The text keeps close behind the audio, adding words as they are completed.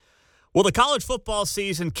Well, the college football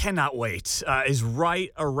season cannot wait. Is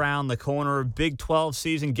right around the corner. Big 12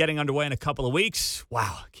 season getting underway in a couple of weeks.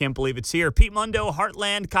 Wow, can't believe it's here. Pete Mundo,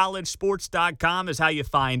 HeartlandCollegeSports.com is how you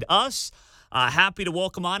find us. Happy to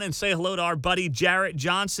welcome on and say hello to our buddy Jarrett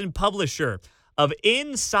Johnson, publisher of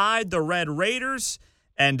Inside the Red Raiders,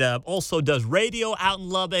 and also does radio out in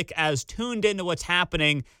Lubbock, as tuned into what's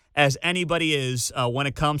happening as anybody is when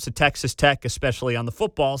it comes to Texas Tech, especially on the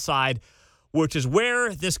football side, which is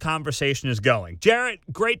where this conversation is going. Jarrett,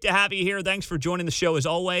 great to have you here. Thanks for joining the show as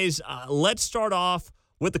always. Let's start off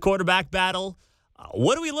with the quarterback battle.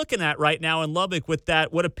 What are we looking at right now in Lubbock with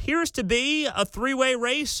that, what appears to be a three-way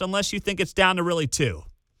race, unless you think it's down to really two?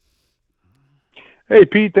 Hey,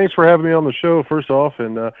 Pete, thanks for having me on the show, first off.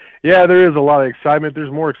 And, yeah, there is a lot of excitement.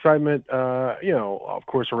 There's more excitement, of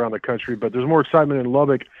course, around the country, but there's more excitement in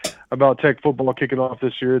Lubbock about Tech football kicking off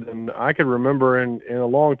this year than I can remember in a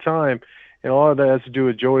long time. And a lot of that has to do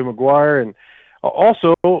with Joey McGuire. And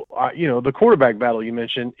also, the quarterback battle you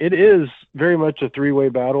mentioned, it is very much a three-way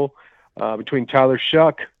battle between Tyler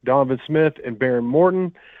Shough, Donovan Smith, and Behren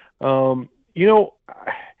Morton. From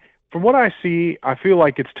what I see, I feel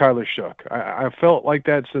like it's Tyler Shough. I felt like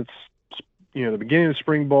that since, the beginning of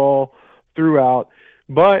spring ball throughout.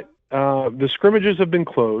 But the scrimmages have been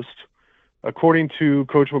closed. According to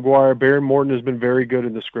Coach McGuire, Behren Morton has been very good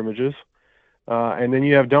in the scrimmages. And then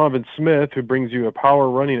you have Donovan Smith, who brings you a power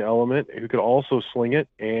running element, who could also sling it,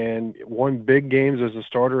 and won big games as a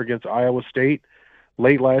starter against Iowa State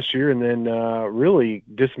late last year, and then really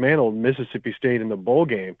dismantled Mississippi State in the bowl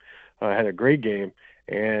game. Had a great game,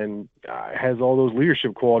 and has all those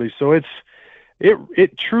leadership qualities. So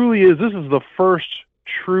it truly is. This is the first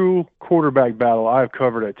true quarterback battle I've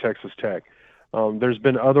covered at Texas Tech. There's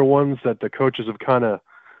been other ones that the coaches have kind of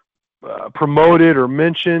promoted or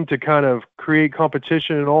mentioned to kind of create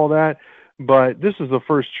competition and all that, but this is the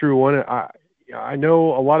first true one. I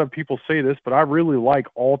know a lot of people say this, but I really like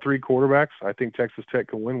all three quarterbacks. I think Texas Tech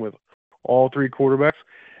can win with all three quarterbacks.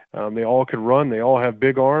 They all can run. They all have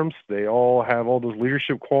big arms. They all have all those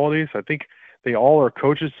leadership qualities. I think they all are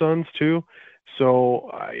coaches' sons too. So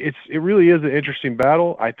it really is an interesting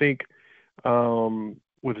battle. I think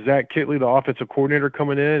with Zach Kittley, the offensive coordinator,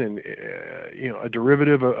 coming in, and a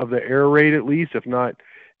derivative of the air raid, at least, if not,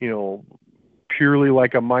 purely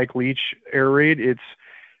like a Mike Leach air raid, it's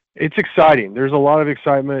exciting. There's a lot of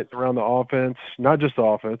excitement around the offense, not just the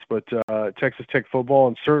offense, but Texas Tech football,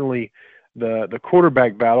 and certainly the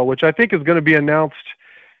quarterback battle, which I think is going to be announced.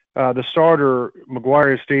 The starter,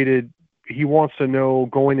 McGuire, has stated he wants to know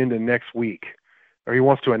going into next week, or he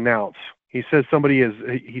wants to announce. He says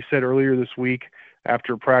he said earlier this week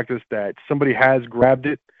after practice that somebody has grabbed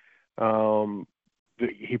it.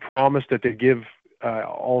 He promised that they'd give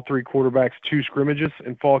all three quarterbacks 2 scrimmages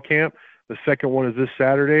in fall camp. The second one is this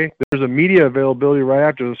Saturday. There's a media availability right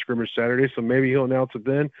after the scrimmage Saturday, so maybe he'll announce it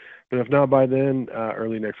then. But if not by then,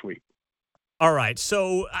 early next week. All right,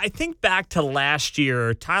 so I think back to last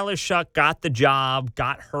year, Tyler Shough got the job,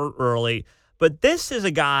 got hurt early. But this is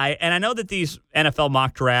a guy, and I know that these NFL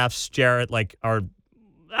mock drafts, Jarrett, are,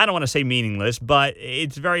 I don't want to say meaningless, but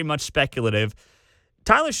it's very much speculative.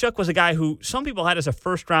 Tyler Shough was a guy who some people had as a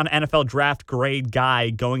first-round NFL draft grade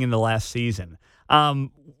guy going into last season.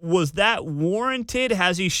 Was that warranted?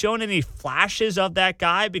 Has he shown any flashes of that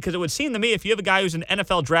guy? Because it would seem to me if you have a guy who's an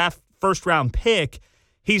NFL draft first-round pick,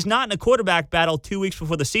 he's not in a quarterback battle 2 weeks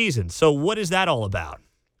before the season. So what is that all about?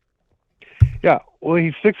 Yeah, well,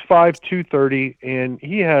 he's 6'5", 230, and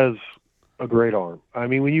he has a great arm. I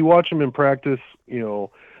mean, when you watch him in practice,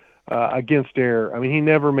 against air, I mean, he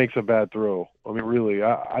never makes a bad throw. I mean, really,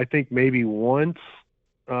 I think maybe once,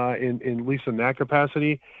 in at least in that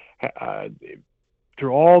capacity, I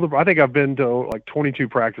think I've been to like 22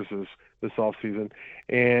 practices this offseason,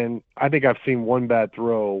 and I think I've seen one bad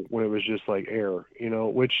throw when it was just like air,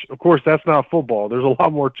 which, of course, that's not football. There's a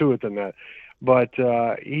lot more to it than that. But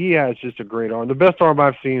he has just a great arm, the best arm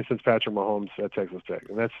I've seen since Patrick Mahomes at Texas Tech,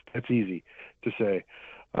 and that's easy to say.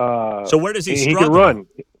 So where does he struggle? He can run.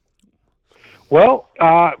 Well,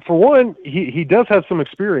 for one, he does have some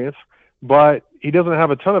experience, but he doesn't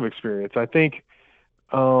have a ton of experience. I think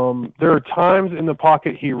there are times in the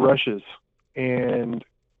pocket he rushes, and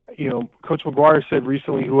Coach McGuire said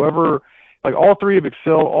recently, all three have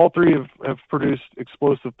excelled, all three have produced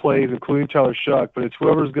explosive plays, including Tyler Shough, but it's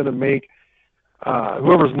whoever's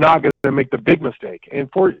not going to make the big mistake. And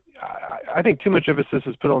I think too much emphasis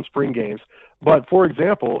is put on spring games. But for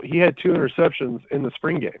example, he had 2 interceptions in the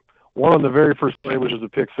spring game. One on the very first play, which was a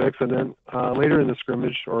pick 6, and then later in the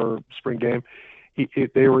scrimmage or spring game,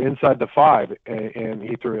 they were inside the 5, and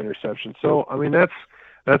he threw an interception. So I mean, that's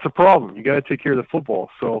a problem. You got to take care of the football.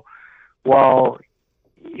 So while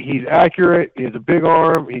he's accurate, he has a big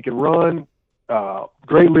arm, he can run,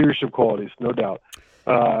 great leadership qualities, no doubt.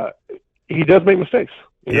 He does make mistakes,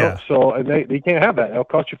 you know, so and they can't have that. It'll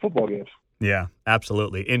cost you football games. Yeah,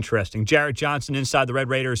 absolutely. Interesting. Jarrett Johnson, Inside the Red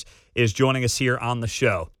Raiders, is joining us here on the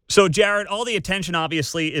show. So, Jarrett, all the attention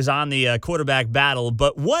obviously is on the quarterback battle,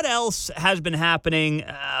 but what else has been happening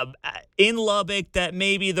in Lubbock that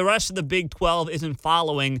maybe the rest of the Big 12 isn't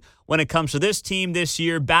following when it comes to this team this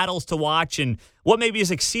year, battles to watch, and what maybe is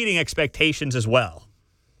exceeding expectations as well?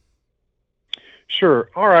 Sure.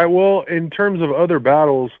 All right. Well, in terms of other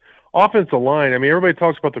battles, offensive line, I mean, everybody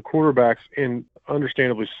talks about the quarterbacks, and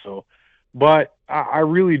understandably so. But I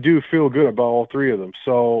really do feel good about all three of them.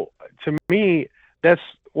 So to me,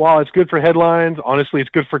 while it's good for headlines, honestly, it's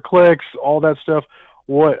good for clicks, all that stuff.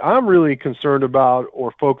 What I'm really concerned about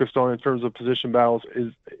or focused on in terms of position battles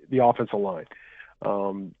is the offensive line.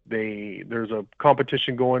 There's a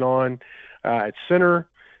competition going on at center,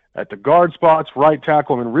 at the guard spots, right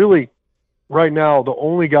tackle. I mean, really, right now, the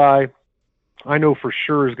only guy I know for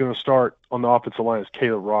sure is going to start on the offensive line is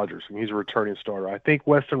Caleb Rogers, and he's a returning starter. I think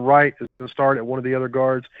Weston Wright is going to start at one of the other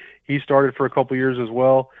guards. He started for a couple years as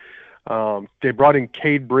well. They brought in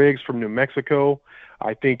Cade Briggs from New Mexico.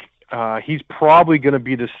 I think he's probably going to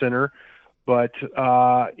be the center, but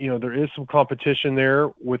there is some competition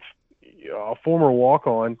there with a former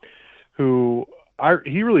walk-on who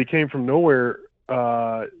he really came from nowhere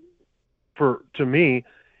to me.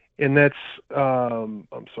 And that's, I'm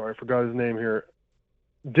sorry, I forgot his name here,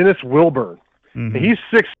 Dennis Wilburn. Mm-hmm. He's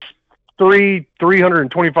 6'3",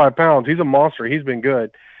 325 pounds. He's a monster. He's been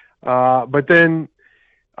good. But then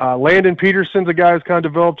Landon Peterson's a guy who's kind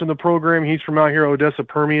of developed in the program. He's from out here, Odessa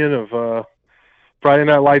Permian of Friday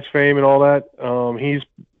Night Lights fame and all that. He's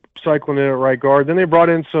cycling in at right guard. Then they brought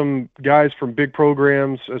in some guys from big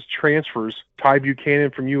programs as transfers, Ty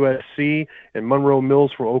Buchanan from USC and Monroe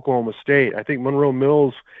Mills from Oklahoma State. I think Monroe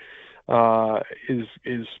Mills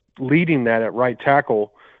is leading that at right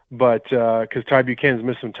tackle, but because Ty Buchanan's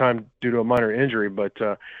missed some time due to a minor injury. But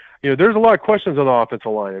there's a lot of questions on the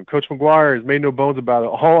offensive line, and Coach McGuire has made no bones about it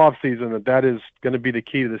all offseason that is going to be the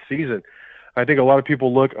key to the season. I think a lot of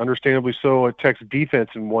people look, understandably so, at Tech's defense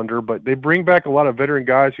and wonder, but they bring back a lot of veteran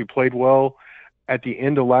guys who played well at the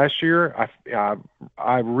end of last year.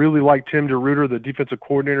 I really like Tim DeRuyter, the defensive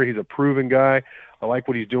coordinator. He's a proven guy. I like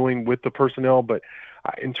what he's doing with the personnel, but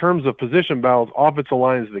in terms of position battles, offensive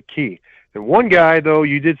line is the key. And one guy, though,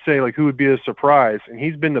 you did say, like, who would be a surprise, and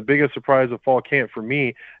he's been the biggest surprise of fall camp for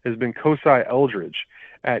me, has been Kosai Eldridge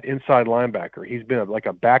at inside linebacker. He's been like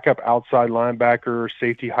a backup outside linebacker,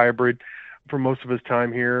 safety hybrid for most of his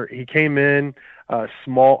time here. He came in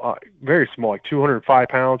small, very small, like 205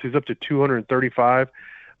 pounds. He's up to 235.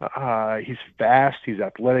 He's fast. He's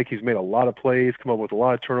athletic. He's made a lot of plays, come up with a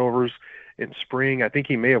lot of turnovers in spring. I think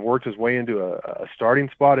he may have worked his way into a starting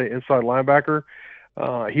spot at inside linebacker.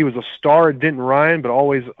 He was a star at Denton Ryan, but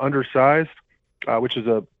always undersized, which is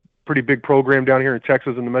a pretty big program down here in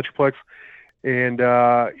Texas in the Metroplex. And,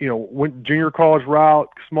 went junior college route,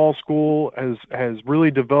 small school, has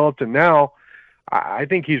really developed. And now I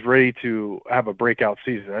think he's ready to have a breakout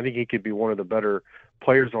season. I think he could be one of the better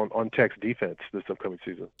players on Tech's defense this upcoming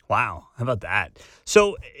season. Wow. How about that?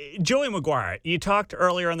 So, Joey McGuire, you talked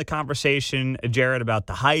earlier in the conversation, Jarrett, about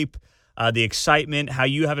the hype, the excitement, how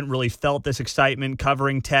you haven't really felt this excitement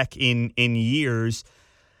covering Tech in years.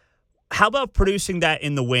 How about producing that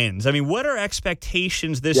in the wins? I mean, what are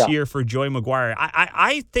expectations this year for Joey McGuire?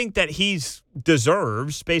 I think that he's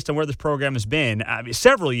deserves, based on where this program has been,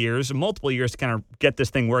 several years, multiple years to kind of get this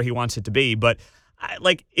thing where he wants it to be. But,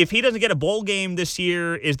 if he doesn't get a bowl game this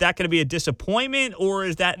year, is that going to be a disappointment, or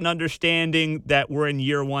is that an understanding that we're in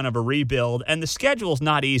year one of a rebuild? And the schedule's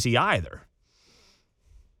not easy either.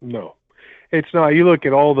 No, it's not. You look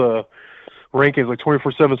at all the rankings, like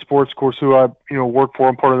 24/7 Sports, of course, who I work for.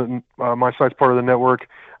 I'm part of my site's part of the network.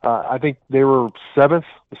 I think they were the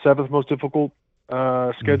seventh most difficult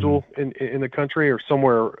schedule in the country, or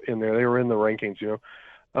somewhere in there. They were in the rankings.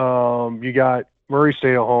 You got Murray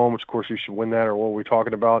State at home, which of course you should win that, or what are we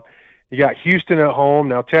talking about? You got Houston at home.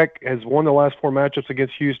 Now Tech has won the last 4 matchups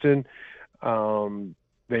against Houston.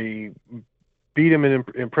 They beat them in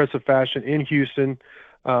impressive fashion in Houston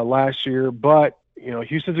last year, but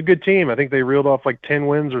Houston's a good team. I think they reeled off like 10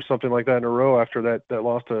 wins or something like that in a row after that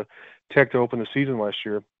loss to Tech to open the season last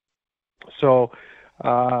year. So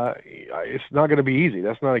it's not going to be easy.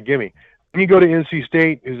 That's not a gimme. When you go to NC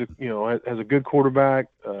State, who's has a good quarterback,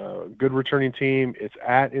 good returning team. It's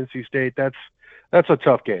at NC State. That's a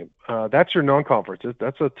tough game. That's your non-conference.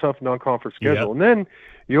 That's a tough non-conference schedule. Yep. And then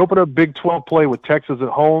you open up Big 12 play with Texas at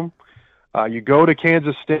home. You go to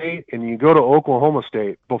Kansas State and you go to Oklahoma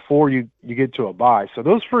State before you get to a bye. So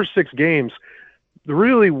those first 6 games,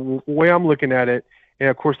 the way I'm looking at it, and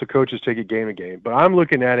of course the coaches take it game to game, but I'm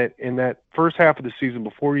looking at it in that first half of the season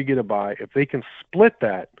before you get a bye. If they can split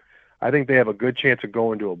that, I think they have a good chance of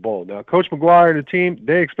going to a bowl. Now, Coach McGuire and the team,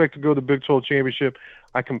 they expect to go to the Big 12 championship.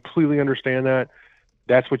 I completely understand that.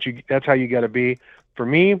 That's how you got to be. For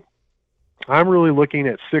me, I'm really looking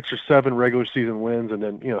at 6 or 7 regular season wins, and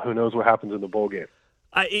then who knows what happens in the bowl game.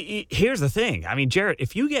 Here's the thing. I mean, Jarrett,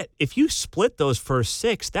 if you split those first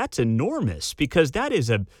 6, that's enormous because that is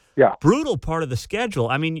a brutal part of the schedule.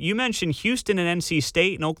 I mean, you mentioned Houston and NC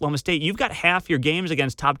State and Oklahoma State. You've got half your games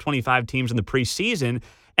against top 25 teams in the preseason,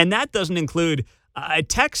 and that doesn't include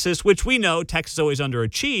Texas, which we know Texas always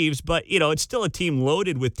underachieves, but it's still a team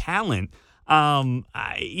loaded with talent.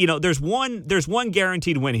 There's one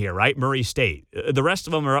guaranteed win here, right? Murray State. The rest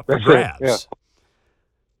of them are up for grabs.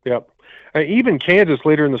 Yep. Even Kansas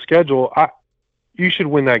later in the schedule, you should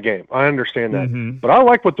win that game. I understand that, but I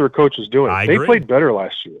like what their coach is doing. They played better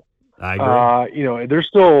last year. I agree. They're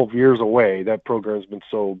still years away. That program's been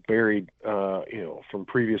so buried, from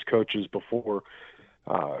previous coaches before.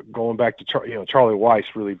 Going back to Charlie Weiss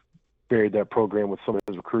really buried that program with some of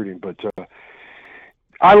his recruiting, but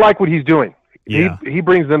I like what he's doing. Yeah. He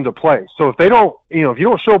brings them to play. So if they don't, if you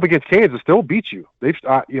don't show up against Kansas, they'll beat you.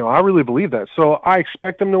 I really believe that. So I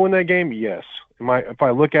expect them to win that game. Yes. If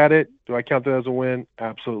I look at it, do I count that as a win?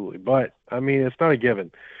 Absolutely. But I mean, it's not a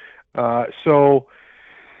given. So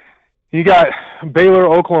you got Baylor,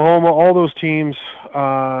 Oklahoma, all those teams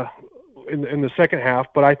in the second half.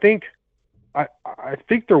 But I think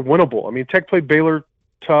they're winnable. I mean, Tech played Baylor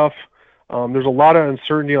tough. There's a lot of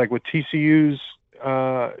uncertainty, like with TCU's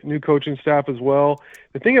new coaching staff as well.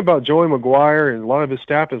 The thing about Joey McGuire and a lot of his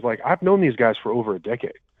staff is, like, I've known these guys for over a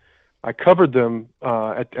decade. I covered them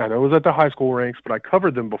I know it was at the high school ranks, but I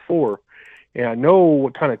covered them before, and I know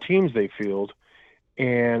what kind of teams they field,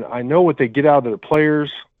 and I know what they get out of their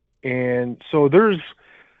players. And so there's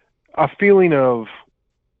a feeling of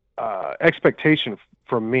expectation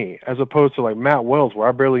from me, as opposed to like Matt Wells, where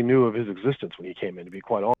I barely knew of his existence when he came in, to be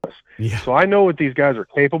quite honest. Yeah. So I know what these guys are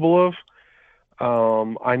capable of.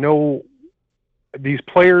 I know these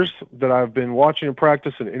players that I've been watching in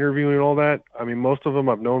practice and interviewing and all that. I mean, most of them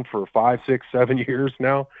I've known for 5, 6, 7 years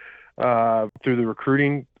now through the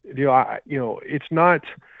recruiting deal.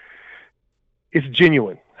 It's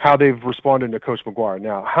genuine how they've responded to Coach McGuire.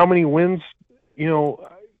 Now, how many wins,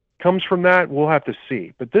 comes from that, we'll have to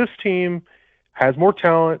see. But this team has more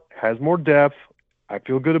talent, has more depth. I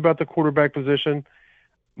feel good about the quarterback position.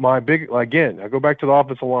 Again, I go back to the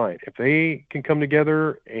offensive line. If they can come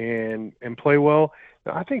together and play well,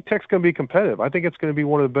 I think Tech's going to be competitive. I think it's going to be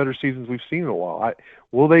one of the better seasons we've seen in a while.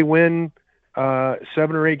 Will they win 7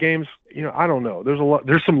 or 8 games? I don't know.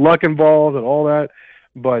 There's some luck involved and all that,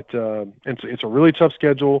 but it's a really tough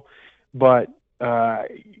schedule. But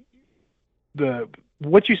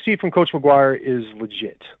what you see from Coach McGuire is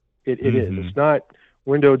legit. It is. It's not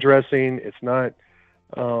window dressing. It's not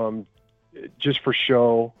just for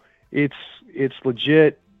show. It's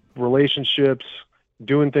legit relationships,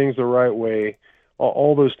 doing things the right way,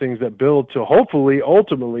 all those things that build to hopefully,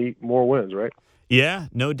 ultimately, more wins, right? Yeah,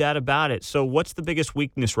 no doubt about it. So what's the biggest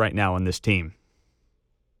weakness right now on this team?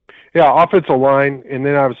 Yeah, offensive line, and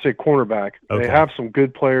then I would say cornerback. Okay. They have some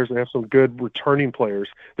good players. They have some good returning players.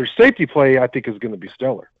 Their safety play, I think, is going to be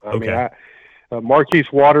stellar. I mean, Marquise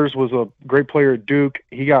Waters was a great player at Duke.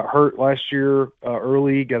 He got hurt last year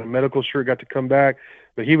early, got a medical shirt, got to come back.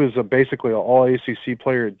 But he was basically an all-ACC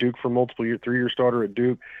player at Duke for multiple years, 3-year starter at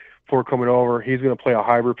Duke before coming over. He's going to play a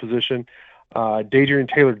hybrid position. Dadrian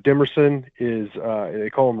Taylor Demerson is, they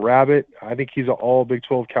call him Rabbit. I think he's an all Big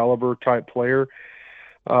 12 caliber type player.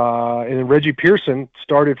 And then Reggie Pearson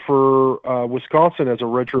started for Wisconsin as a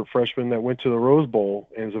redshirt freshman that went to the Rose Bowl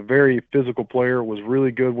and is a very physical player, was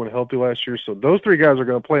really good when healthy last year. So those 3 guys are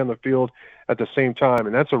going to play on the field at the same time,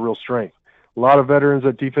 and that's a real strength. A lot of veterans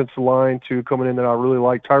at defensive line, too, coming in that I really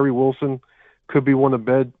like. Tyree Wilson could be one of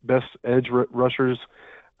the best edge rushers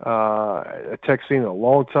at Tech seen in a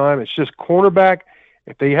long time. It's just cornerback.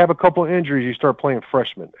 If they have a couple of injuries, you start playing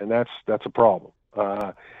freshmen, and that's a problem.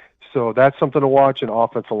 So that's something to watch in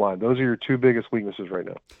offensive line. Those are your 2 biggest weaknesses right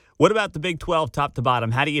now. What about the Big 12 top to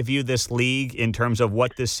bottom? How do you view this league in terms of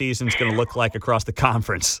what this season's going to look like across the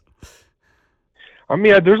conference? I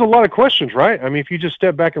mean, there's a lot of questions, right? I mean, if you just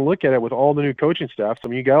step back and look at it with all the new coaching staffs, I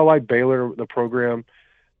mean, you got to like Baylor, the program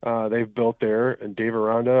they've built there, and Dave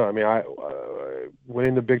Aranda. I mean,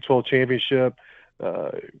 winning the Big 12 championship,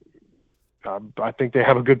 I think they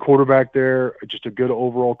have a good quarterback there, just a good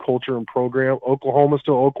overall culture and program. Oklahoma's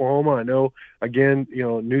still Oklahoma. I know, again,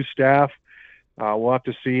 new staff. We'll have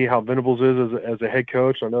to see how Venables is as a head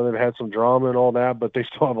coach. I know they've had some drama and all that, but they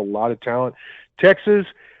still have a lot of talent. Texas,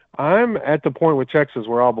 I'm at the point with Texas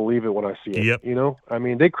where I'll believe it when I see it. Yep. I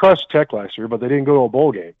mean, they crushed Tech last year, but they didn't go to a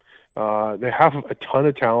bowl game. They have a ton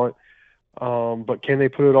of talent, but can they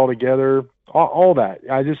put it all together? All that.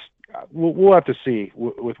 We'll have to see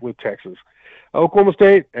with Texas. Oklahoma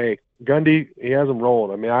State, hey, Gundy, he has them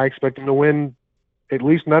rolling. I mean, I expect them to win at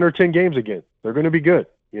least 9 or 10 games again. They're going to be good,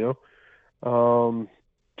 TCU,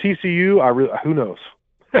 who knows?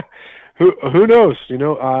 who knows?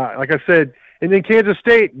 Like I said, and then Kansas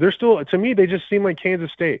State, they're still, to me, they just seem like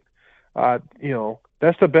Kansas State.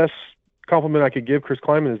 That's the best compliment I could give Chris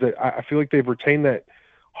Kleiman, is that I feel like they've retained that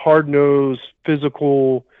hard-nosed,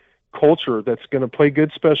 physical culture that's going to play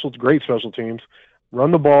great special teams,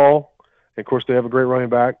 run the ball, and of course they have a great running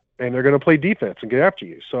back, and they're going to play defense and get after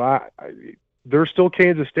you. So they're still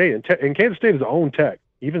Kansas State, and Kansas State has owned Tech.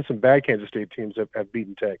 Even some bad Kansas State teams have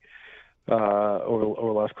beaten Tech over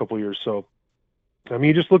the last couple of years. So, I mean,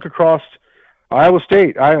 you just look across Iowa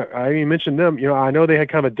State. I even mentioned them. I know they had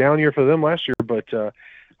kind of a down year for them last year, but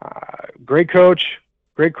great coach,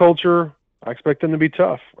 great culture. I expect them to be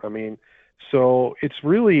tough. I mean, so it's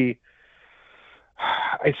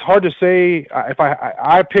hard to say. If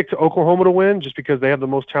I picked Oklahoma to win just because they have the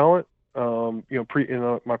most talent, in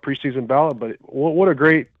my preseason ballot. But what a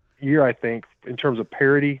great year, I think, in terms of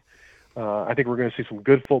parity. I think we're going to see some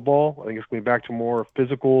good football. I think it's going to be back to more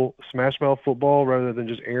physical smash mouth football rather than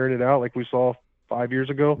just airing it out like we saw 5 years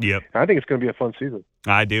ago. Yep. I think it's going to be a fun season.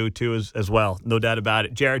 I do, too, as well. No doubt about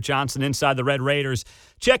it. Jarrett Johnson, Inside the Red Raiders.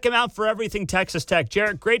 Check him out for everything Texas Tech.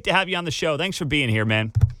 Jarrett, great to have you on the show. Thanks for being here,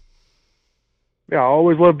 man. Yeah, I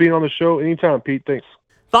always love being on the show. Anytime, Pete. Thanks.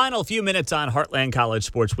 Final few minutes on Heartland College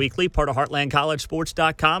Sports Weekly, part of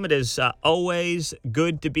HeartlandCollegeSports.com. It is always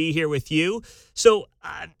good to be here with you. So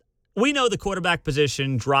we know the quarterback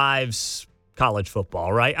position drives college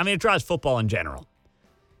football, right? I mean, it drives football in general.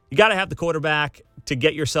 You got to have the quarterback to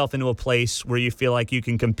get yourself into a place where you feel like you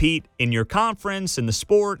can compete in your conference, in the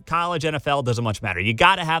sport, college, NFL, doesn't much matter. You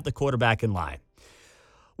got to have the quarterback in line.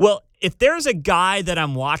 Well, if there's a guy that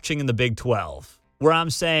I'm watching in the Big 12 where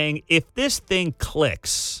I'm saying, if this thing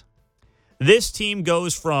clicks, this team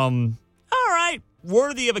goes from, all right,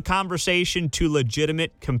 worthy of a conversation to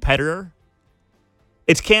legitimate competitor,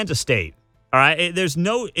 it's Kansas State. All right, it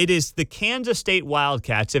is the Kansas State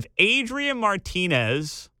Wildcats. If Adrian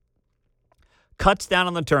Martinez cuts down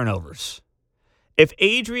on the turnovers, if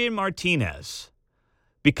Adrian Martinez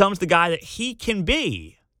becomes the guy that he can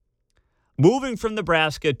be, moving from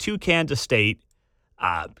Nebraska to Kansas State,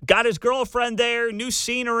 got his girlfriend there, new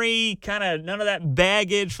scenery, kind of none of that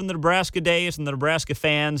baggage from the Nebraska days and the Nebraska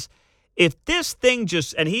fans. If this thing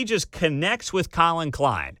he just connects with Colin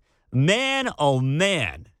Klein, man, oh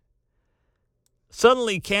man,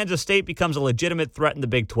 suddenly Kansas State becomes a legitimate threat in the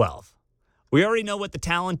Big 12. We already know what the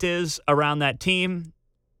talent is around that team,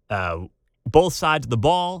 both sides of the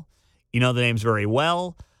ball. You know the names very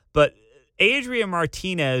well. But Adrian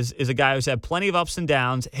Martinez is a guy who's had plenty of ups and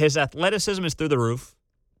downs. His athleticism is through the roof.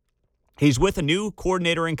 He's with a new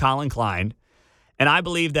coordinator in Colin Klein, and I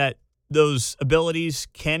believe that those abilities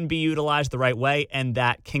can be utilized the right way, and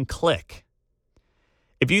that can click.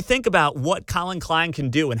 If you think about what Colin Klein can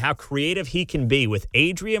do and how creative he can be with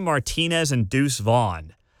Adrian Martinez and Deuce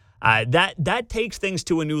Vaughn, that takes things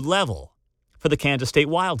to a new level for the Kansas State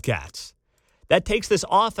Wildcats. That takes this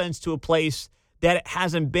offense to a place that it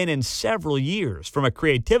hasn't been in several years. From a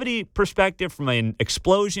creativity perspective, from an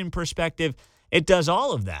explosion perspective, it does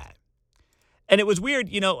all of that. And it was weird,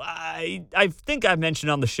 I think I've mentioned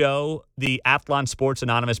on the show the Athlon Sports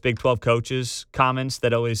Anonymous Big 12 coaches comments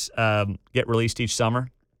that always get released each summer.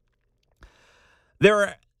 There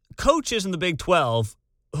are coaches in the Big 12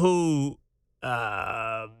 who,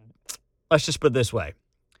 let's just put it this way,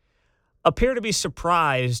 appear to be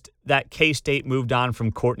surprised that K-State moved on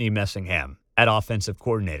from Courtney Messingham at offensive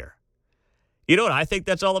coordinator. You know what I think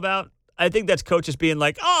that's all about? I think that's coaches being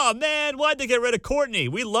like, oh, man, why'd they get rid of Courtney?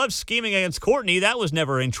 We loved scheming against Courtney. That was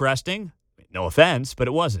never interesting. No offense, but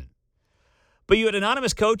it wasn't. But you had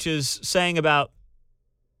anonymous coaches saying about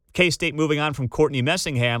K-State moving on from Courtney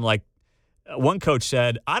Messingham, like one coach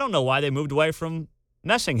said, I don't know why they moved away from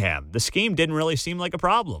Messingham. The scheme didn't really seem like a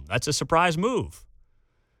problem. That's a surprise move.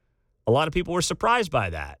 A lot of people were surprised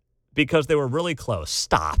by that because they were really close.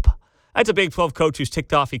 Stop. That's a Big 12 coach who's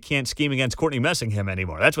ticked off he can't scheme against Courtney Messingham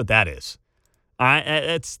anymore. That's what that is. All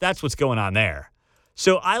right, that's what's going on there.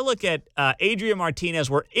 So I look at Adrian Martinez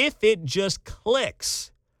where if it just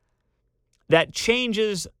clicks, that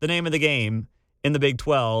changes the name of the game in the Big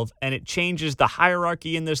 12, and it changes the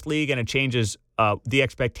hierarchy in this league, and it changes the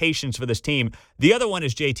expectations for this team. The other one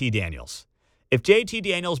is JT Daniels. If JT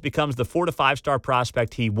Daniels becomes the 4 to 5 star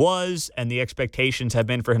prospect he was, and the expectations have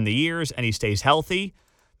been for him the years, and he stays healthy,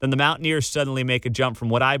 then the Mountaineers suddenly make a jump from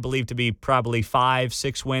what I believe to be probably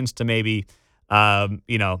 5-6 wins to maybe 8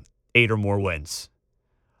 or more wins.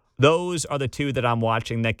 Those are the two that I'm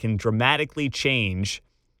watching that can dramatically change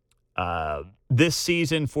this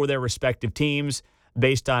season for their respective teams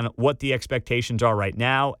based on what the expectations are right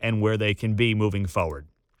now and where they can be moving forward.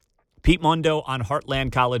 Pete Mundo on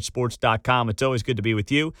HeartlandCollegeSports.com. It's always good to be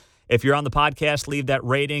with you. If you're on the podcast, leave that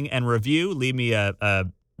rating and review. Leave me a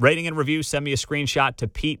rating and review. Send me a screenshot to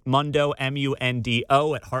Pete Mundo,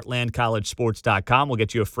 MUNDO, at HeartlandCollegeSports.com. We'll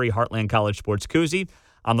get you a free Heartland College Sports koozie.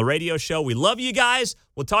 On the radio show, we love you guys.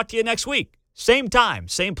 We'll talk to you next week. Same time,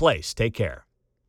 same place. Take care.